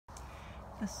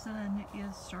The sun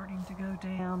is starting to go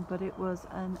down, but it was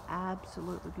an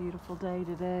absolutely beautiful day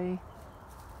today.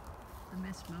 I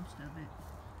missed most of it.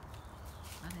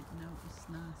 I didn't know it was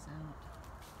nice out.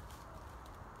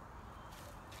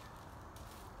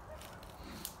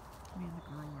 Me and the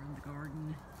girl are in the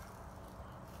garden.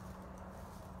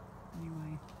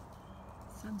 Anyway,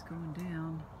 the sun's going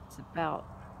down. It's about,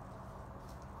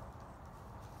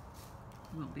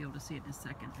 you won't be able to see it in a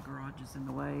second. The garage is in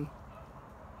the way.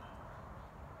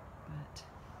 But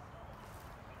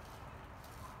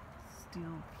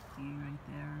still view right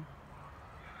there.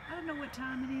 I don't know what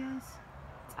time it is.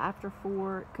 It's after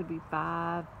 4, it could be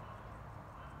 5.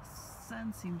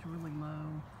 Sun seems really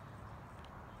low.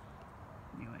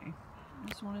 Anyway, I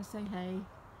just want to say hey.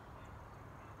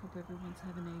 Hope everyone's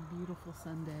having a beautiful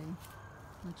Sunday.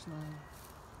 Much love.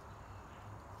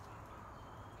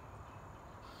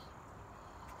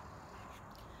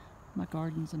 My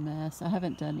garden's a mess. I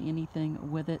haven't done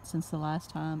anything with it since the last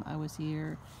time I was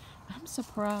here. I'm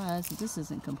surprised this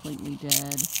isn't completely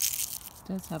dead. It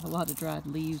does have a lot of dried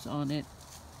leaves on it,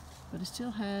 but it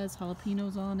still has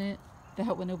jalapenos on it.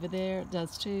 That one over there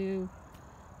does too.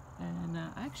 And I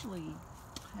actually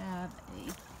have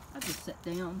I'll just sit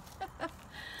down. I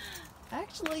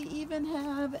actually even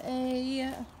have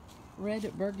a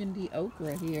red burgundy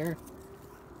okra here.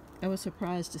 I was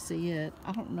surprised to see it.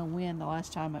 I don't know when the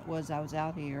last time it was I was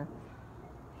out here.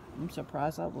 I'm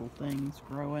surprised that little thing's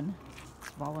growing.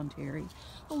 It's voluntary.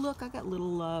 Oh look, I got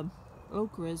little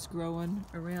okras growing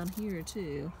around here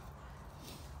too.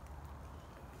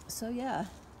 So yeah,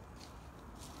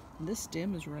 this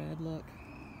stem is red, look.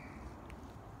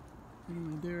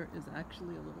 Anyway, there is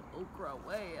actually a little okra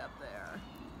way up there.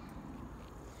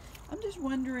 I'm just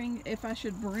wondering if I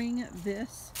should bring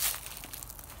this.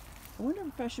 I wonder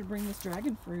if I should bring this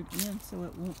dragon fruit in so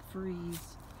it won't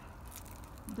freeze.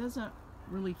 It doesn't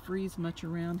really freeze much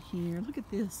around here. Look at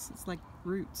this, it's like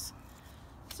roots.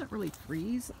 It doesn't really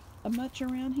freeze much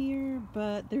around here,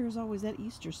 but there's always that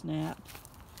Easter snap.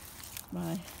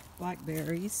 My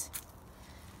blackberries.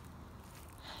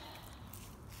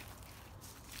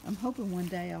 I'm hoping one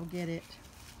day I'll get it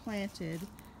planted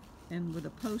and with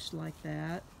a post like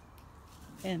that,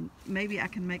 and maybe I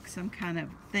can make some kind of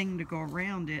thing to go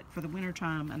around it for the winter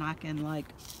time, and I can like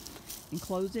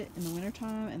enclose it in the winter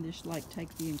time and just like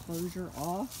take the enclosure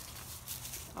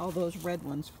off. All those red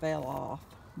ones fell off,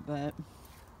 but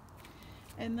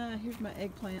and here's my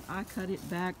eggplant. I cut it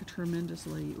back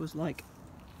tremendously. It was like,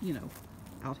 you know,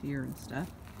 out here and stuff.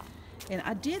 And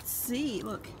I did see,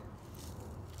 look,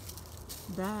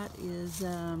 that is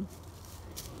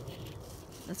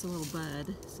that's a little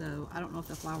bud, so I don't know if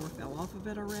the flower fell off of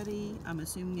it already. I'm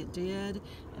assuming it did,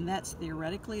 and that's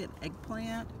theoretically an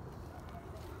eggplant,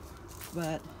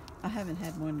 but I haven't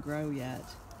had one grow yet.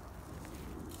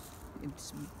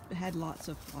 It's had lots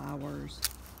of flowers.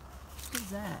 What is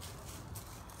that?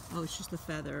 Oh, it's just a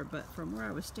feather, but from where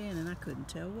I was standing I couldn't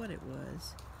tell what it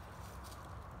was.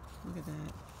 Look at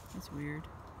that. That's weird.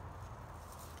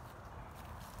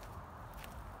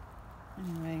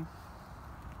 Anyway,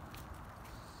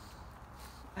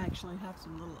 I actually have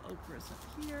some little okras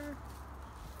up here.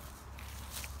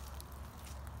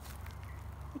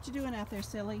 What you doing out there,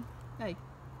 silly? Hey.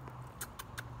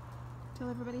 Tell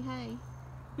everybody hey.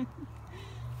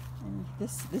 And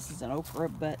this is an okra,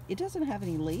 but it doesn't have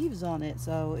any leaves on it,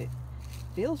 so it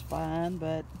feels fine,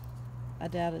 but I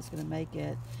doubt it's going to make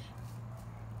it.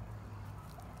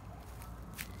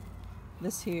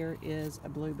 This here is a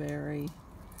blueberry.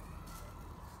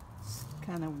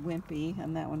 Kind of wimpy,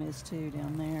 and that one is too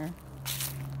down there.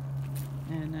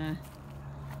 And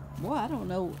boy, I don't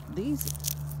know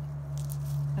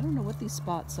what these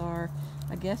spots are.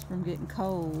 I guess from getting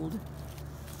cold.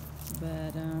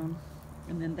 But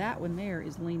and then that one there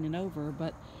is leaning over,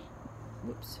 but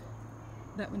whoops,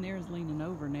 that one there is leaning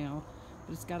over now,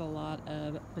 but it's got a lot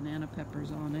of banana peppers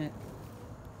on it.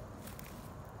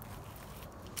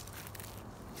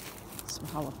 Some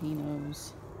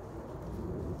jalapenos.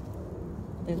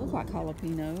 They look like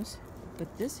jalapenos,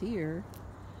 but this here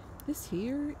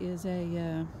is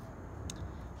a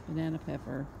banana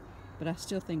pepper, but I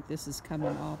still think this is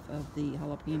coming off of the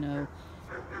jalapeno.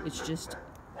 It's just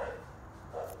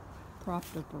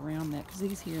propped up around that, because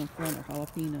these here in front are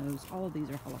jalapenos. All of these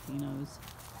are jalapenos,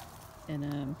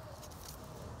 and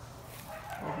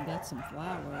we got some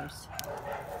flowers.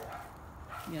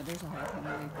 Yeah, there's a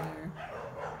jalapeno right there.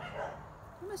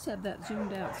 I must have that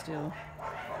zoomed out still.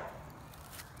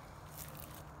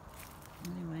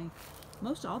 Anyway,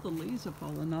 most all the leaves have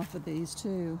fallen off of these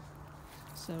too,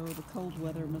 so the cold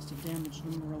weather must have damaged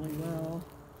them really well.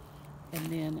 And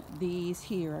then these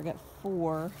here, I got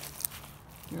 4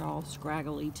 They're all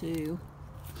scraggly too.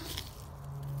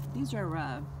 These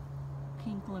are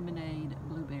pink lemonade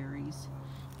blueberries.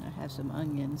 I have some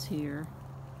onions here.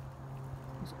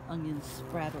 There's onions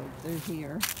sprattled through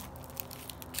here.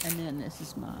 And then this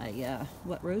is my,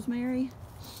 rosemary?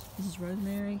 This is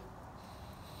rosemary.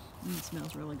 It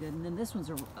smells really good. And then this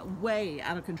one's way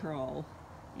out of control.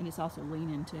 And it's also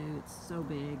leaning too. It's so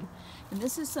big. And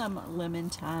this is some lemon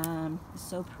thyme. It's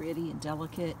so pretty and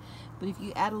delicate. But if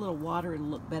you add a little water, it'll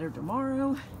look better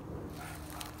tomorrow.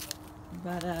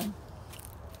 But,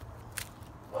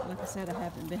 like I said, I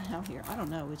haven't been out here. I don't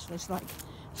know. It's just like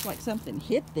something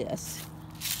hit this.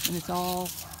 And it's all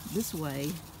this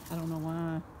way. I don't know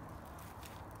why.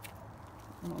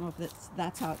 I don't know if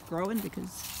that's how it's growing,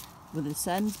 because where the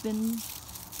sun's been,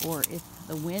 or if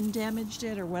the wind damaged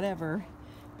it or whatever.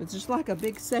 But it's just like a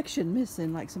big section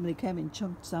missing, like somebody came and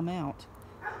chunked some out.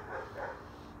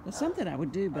 That's something I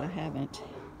would do, but I haven't.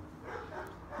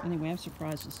 Anyway, I'm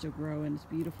surprised it's still growing. It's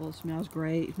beautiful. It smells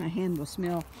great. My hand will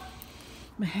smell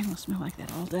like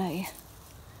that all day.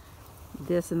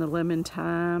 This and the lemon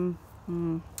thyme.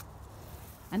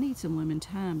 I need some lemon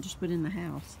thyme just put in the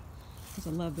house, because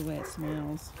I love the way it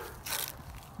smells.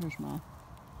 Here's my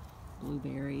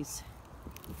blueberries.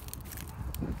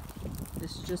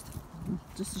 These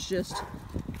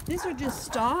are just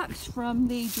stalks from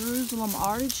the Jerusalem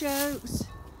artichokes,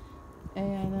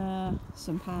 and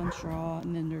some pine straw,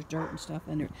 and then there's dirt and stuff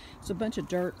under it. It's a bunch of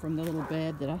dirt from the little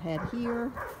bed that I had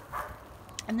here,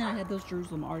 and then I had those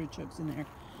Jerusalem artichokes in there.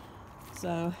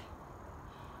 So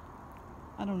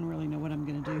I don't really know what I'm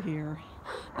going to do here.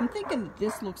 I'm thinking that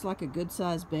this looks like a good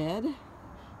sized bed.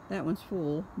 That one's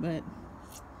full, but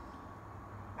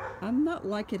I'm not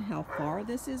liking how far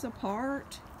this is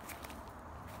apart.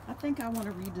 I think I want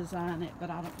to redesign it, but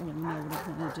I don't really know what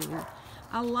I'm going to do.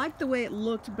 I like the way it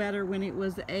looked better when it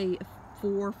was a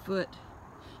 4-foot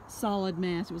solid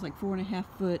mass. It was like 4.5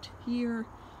 foot here,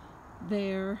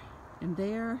 there, and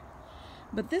there.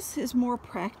 But this is more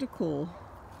practical.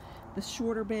 The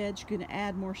shorter bed, you can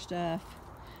add more stuff.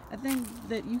 I think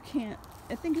that you can't,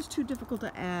 I think it's too difficult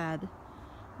to add.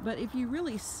 But if you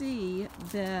really see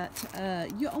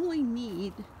that you only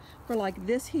need, for like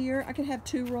this here, I could have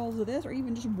 2 rolls of this, or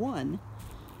even just 1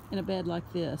 in a bed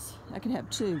like this. I could have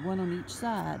 2, 1 on each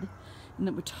side, and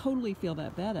it would totally fill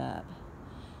that bed up.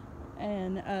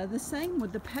 And the same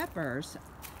with the peppers.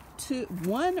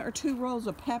 1 or 2 rolls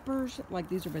of peppers, like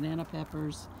these are banana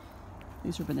peppers.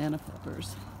 These are banana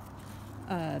peppers.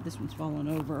 This one's fallen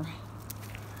over.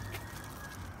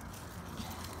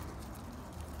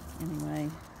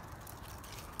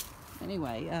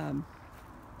 Anyway,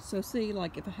 so see,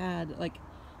 like if I had like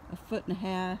a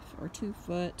 1.5 or 2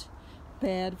 foot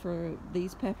bed for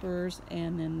these peppers,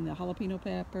 and then the jalapeno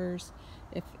peppers,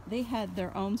 if they had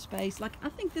their own space, like I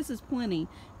think this is plenty.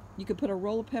 You could put a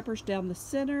roll of peppers down the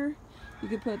center. You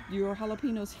could put your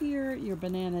jalapenos here, your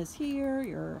bananas here,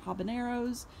 your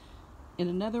habaneros in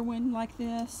another one like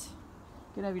this.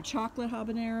 You could have your chocolate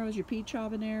habaneros, your peach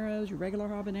habaneros, your regular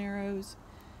habaneros.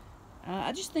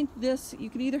 I just think this, you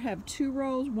could either have 2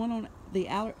 rolls, 1 on the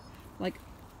outer, like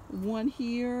 1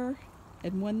 here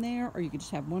and 1 there, or you could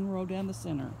just have 1 roll down the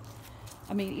center.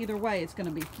 I mean, either way, it's going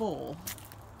to be full.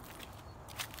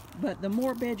 But the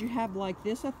more bed you have like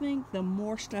this, I think, the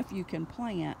more stuff you can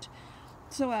plant.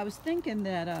 So I was thinking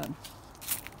that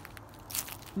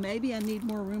maybe I need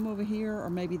more room over here,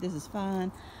 or maybe this is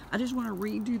fine. I just want to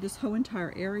redo this whole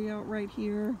entire area right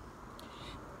here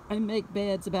and make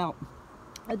beds about,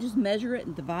 I just measure it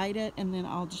and divide it, and then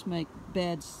I'll just make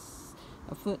beds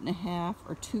 1.5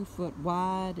 or 2 foot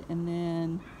wide, and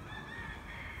then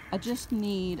I just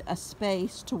need a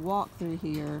space to walk through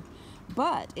here.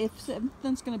 But if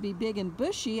something's going to be big and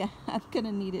bushy, I'm going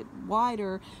to need it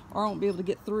wider, or I won't be able to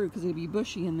get through because it'll be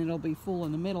bushy, and then it'll be full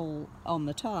in the middle on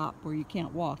the top where you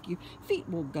can't walk. Your feet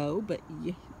will go, but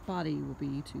your body will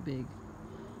be too big.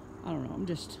 I don't know. I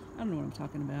don't know what I'm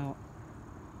talking about.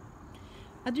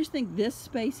 I just think this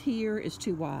space here is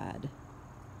too wide.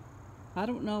 I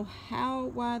don't know how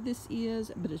wide this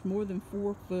is, but it's more than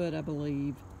 4 foot, I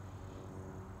believe.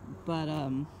 But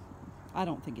I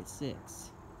don't think it's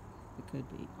 6. It could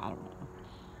be. I don't know.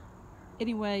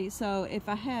 Anyway, so if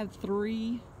I have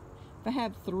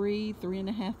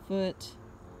 3.5 foot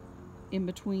in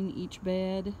between each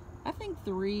bed, I think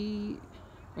 3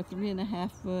 or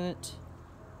 3.5 foot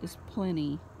is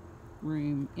plenty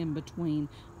room in between,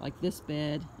 like this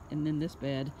bed and then this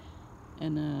bed.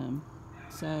 And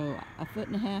so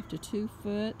 1.5 to 2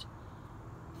 foot,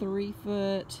 3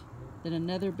 foot, then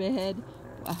another bed,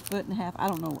 1.5. I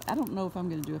don't know if I'm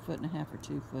going to do 1.5 or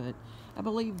 2 foot. I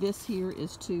believe this here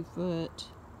is 2 foot.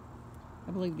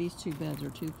 I believe these two beds are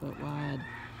 2 foot wide.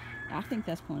 I think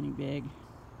that's plenty big.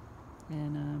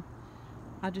 And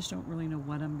I just don't really know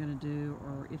what I'm going to do,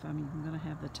 or if I'm even going to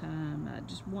have the time. I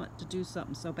just want to do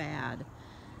something so bad.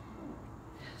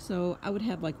 So I would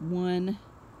have like 1,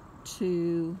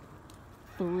 2,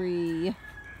 3,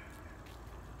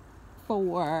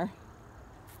 4,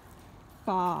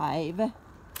 5,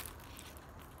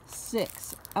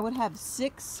 6. I would have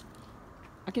 6.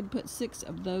 I could put 6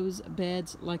 of those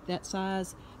beds like that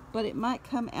size, but it might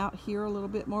come out here a little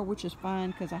bit more, which is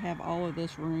fine because I have all of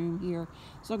this room here.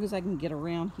 As long as I can get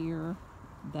around here,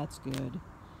 that's good.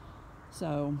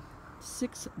 So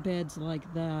 6 beds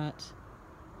like that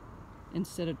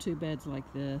instead of 2 beds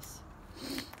like this.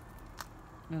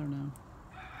 I don't know.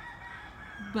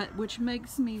 But which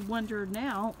makes me wonder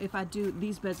now, if I do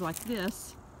these beds like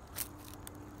this,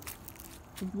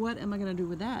 what am I going to do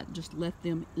with that? Just let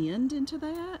them end into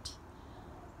that?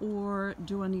 Or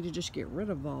do I need to just get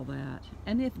rid of all that?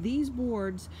 And if these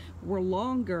boards were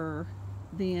longer,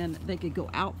 then they could go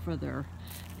out further,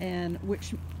 and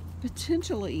which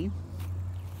potentially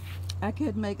I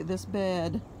could make this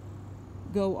bed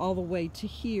go all the way to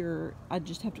here. I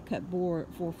just have to cut 4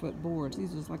 foot boards.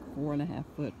 These is like 4.5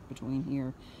 foot between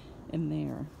here and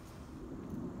there.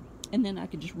 And then I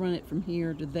could just run it from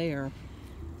here to there.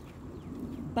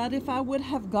 But if I would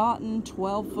have gotten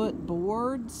 12 foot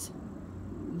boards,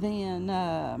 then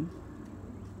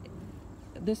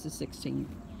this is 16.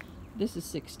 This is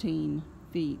 16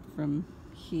 feet from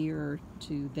here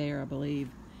to there, I believe.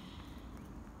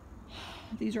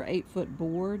 These are 8 foot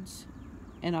boards.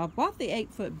 And I bought the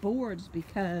 8 foot boards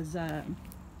because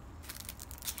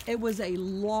it was a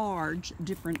large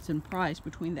difference in price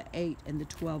between the 8 and the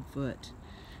 12 foot.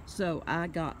 So I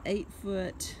got 8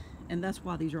 foot, and that's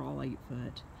why these are all 8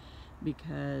 foot,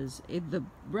 because the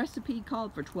recipe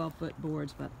called for 12 foot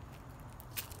boards, but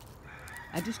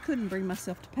I just couldn't bring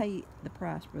myself to pay the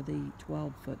price for the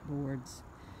 12 foot boards.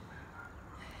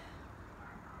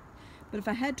 But if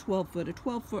I had 12 foot, a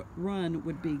 12 foot run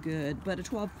would be good, but a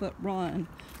 12 foot run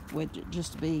would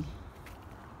just be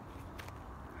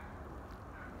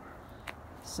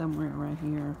somewhere right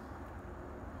here.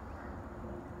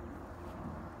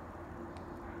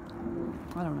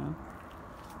 I don't know.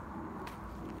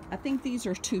 I think these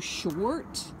are too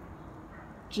short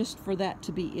just for that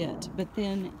to be it. But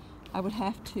then I would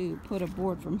have to put a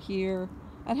board from here.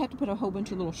 I'd have to put a whole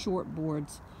bunch of little short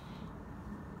boards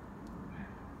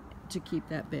to keep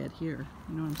that bed here.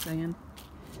 You know what I'm saying?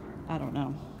 I don't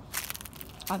know.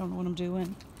 I don't know what I'm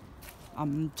doing.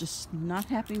 I'm just not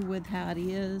happy with how it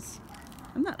is.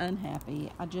 I'm not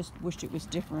unhappy. I just wished it was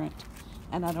different.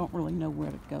 And I don't really know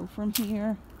where to go from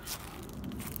here.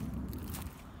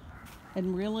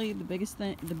 And really, the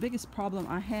biggest problem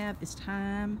I have is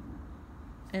time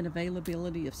and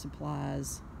availability of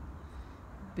supplies,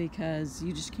 because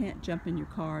you just can't jump in your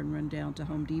car and run down to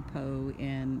Home Depot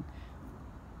and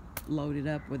load it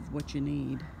up with what you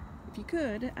need. If you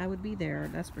could, I would be there,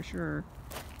 that's for sure.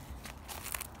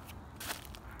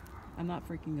 I'm not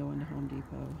freaking going to Home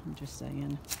Depot, I'm just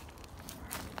saying.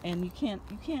 And you can't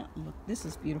look, this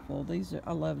is beautiful.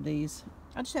 I love these.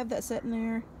 I just have that sitting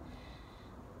there.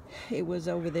 It was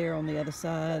over there on the other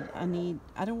side. I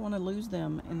don't want to lose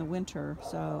them in the winter,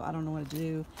 so I don't know what to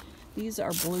do. These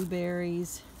are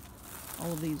blueberries.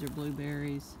 All of these are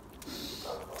blueberries.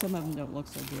 Some of them don't look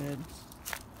so good.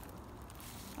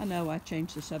 I know I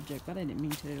changed the subject, but I didn't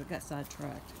mean to. I got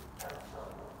sidetracked.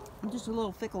 I'm just a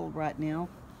little fickle right now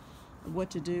of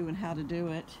what to do and how to do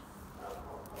it.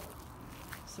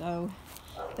 So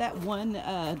that one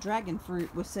dragon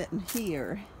fruit was sitting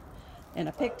here, and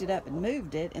I picked it up and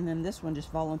moved it, and then this one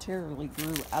just voluntarily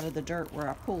grew out of the dirt where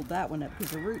I pulled that one up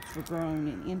because the roots were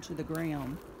grown into the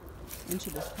ground, into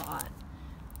this pot.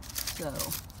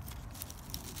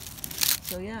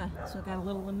 So yeah, so I got a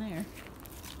little one there.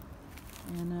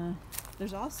 And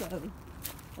there's also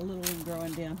a little one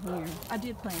growing down here. I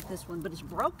did plant this one, but it's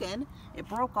broken. It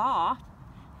broke off.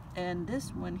 And this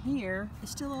one here is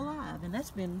still alive. And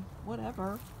that's been,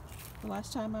 whatever. The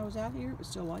last time I was out here, it was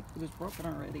still like it was broken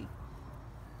already.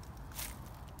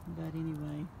 But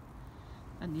anyway,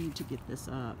 I need to get this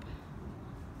up.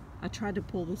 I tried to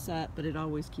pull this up, but it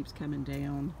always keeps coming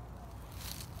down.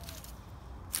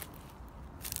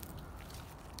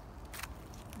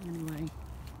 Anyway,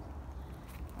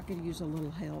 I could use a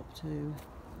little help too.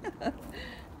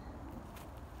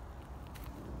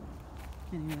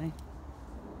 Anyway,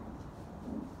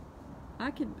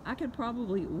 I could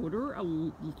probably order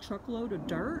a truckload of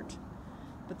dirt,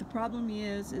 but the problem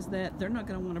is that they're not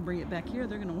going to want to bring it back here.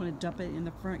 They're going to want to dump it in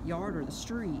the front yard or the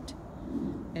street,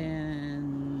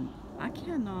 and I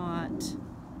cannot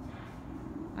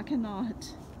I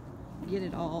cannot get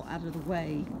it all out of the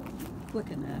way quick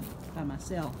enough by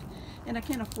myself. And I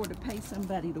can't afford to pay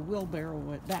somebody to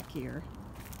wheelbarrow it back here.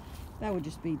 That would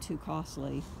just be too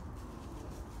costly.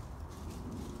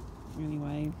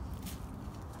 Anyway,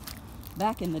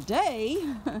 back in the day,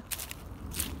 a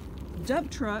dump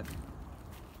truck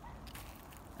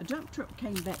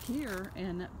came back here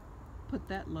and put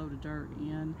that load of dirt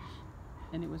in,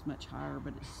 and it was much higher,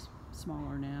 but it's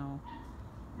smaller now.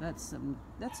 That's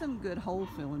some good hole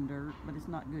filling dirt, but it's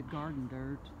not good garden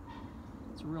dirt.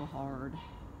 It's real hard.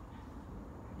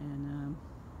 And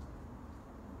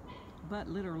but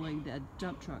literally the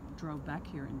dump truck drove back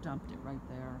here and dumped it right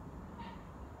there.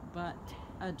 But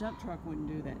a dump truck wouldn't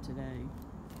do that today.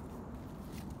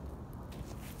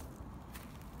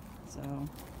 So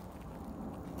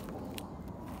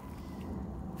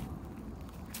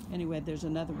anyway, there's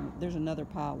another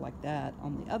pile like that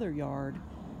on the other yard,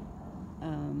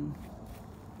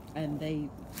 and they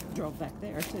drove back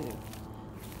there too.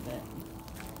 But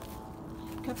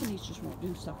companies just won't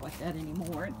do stuff like that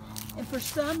anymore. And for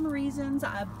some reasons,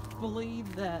 I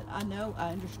believe that I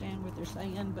understand what they're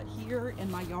saying, but here in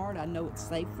my yard, I know it's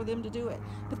safe for them to do it.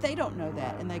 But they don't know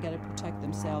that, and they got to protect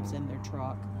themselves in their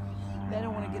truck. They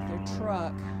don't want to get their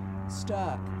truck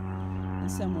stuck in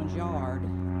someone's yard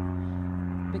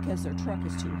because their truck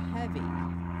is too heavy.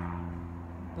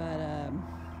 But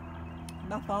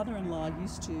my father-in-law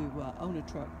used to own a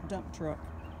dump truck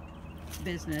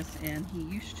business, and he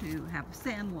used to have a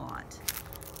sand lot.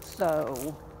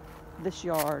 So this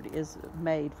yard is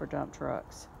made for dump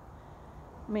trucks.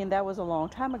 I mean, that was a long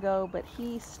time ago, but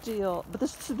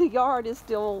the yard is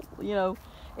still, you know,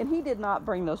 and he did not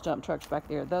bring those dump trucks back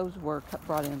there. Those were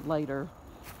brought in later.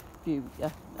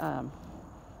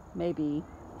 Maybe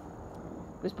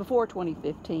it was before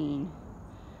 2015,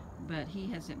 but he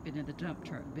hasn't been in the dump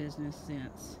truck business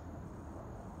since.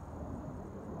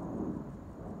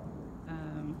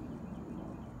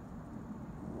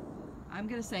 I'm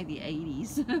gonna say the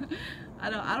 80s. I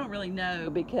don't really know,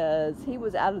 because he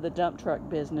was out of the dump truck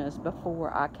business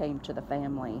before I came to the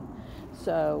family.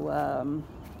 So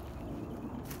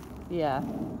yeah.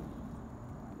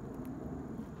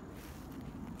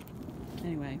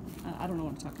 Anyway, I don't know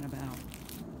what I'm talking about.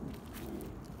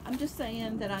 I'm just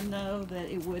saying that I know that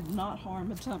it would not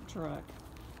harm a dump truck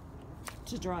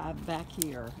to drive back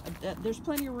here. There's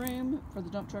plenty of room for the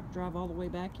dump truck to drive all the way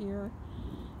back here.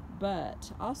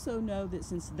 But also know that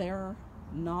since they're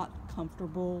not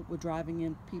comfortable with driving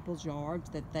in people's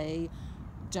yards that they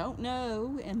don't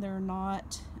know, and they're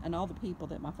not, and all the people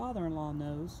that my father-in-law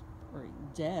knows are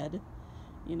dead,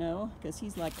 you know, because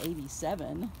he's like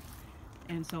 87,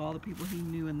 and so all the people he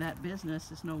knew in that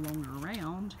business is no longer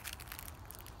around.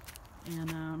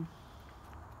 And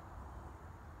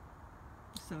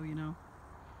so, you know,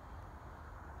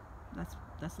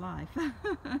 that's life.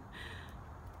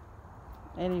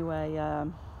 Anyway, I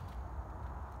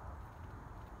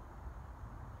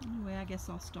guess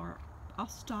I'll stop.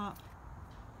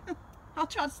 I'll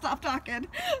try to stop talking.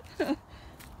 I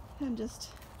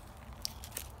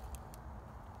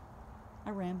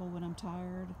ramble when I'm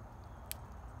tired.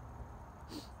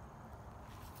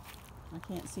 I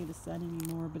can't see the sun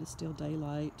anymore, but it's still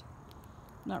daylight.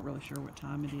 I'm not really sure what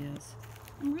time it is.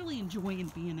 I'm really enjoying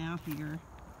being out here.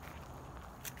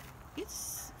 It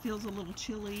feels a little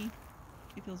chilly.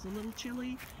 It feels a little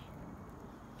chilly.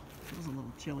 It feels a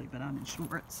little chilly, but I'm in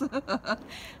shorts.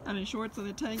 I'm in shorts and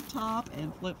a tank top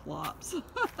and flip-flops.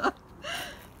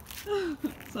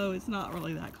 So it's not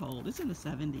really that cold. It's in the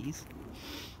 70s.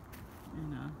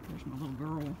 And there's my little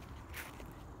girl.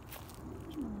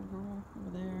 There's my little girl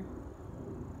over there.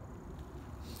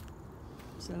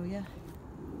 So yeah.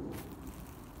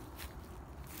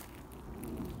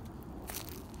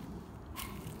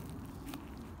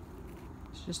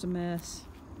 It's just a mess.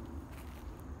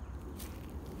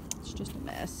 It's just a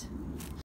mess.